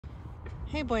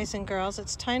Hey boys and girls,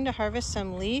 it's time to harvest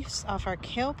some leaves off our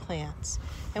kale plants.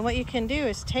 And what you can do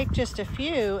is take just a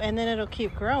few and then it'll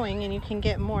keep growing and you can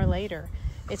get more later.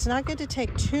 It's not good to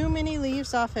take too many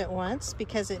leaves off at once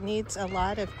because it needs a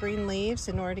lot of green leaves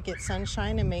in order to get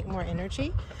sunshine and make more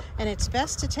energy. And it's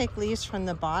best to take leaves from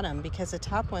the bottom because the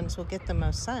top ones will get the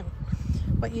most sun.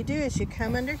 What you do is you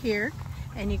come under here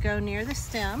and you go near the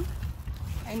stem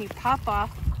and you pop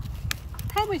off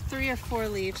probably 3 or 4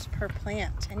 leaves per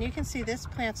plant. And you can see this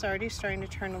plant's already starting to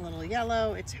turn a little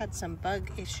yellow. It's had some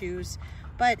bug issues,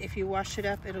 but if you wash it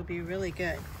up, it'll be really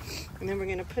good. And then we're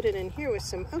gonna put it in here with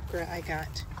some okra I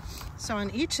got. So on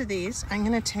each of these, I'm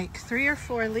gonna take 3 or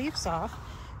 4 leaves off,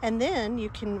 and then you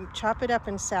can chop it up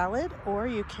in salad, or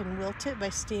you can wilt it by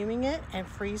steaming it and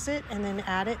freeze it, and then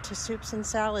add it to soups and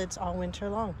salads all winter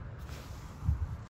long.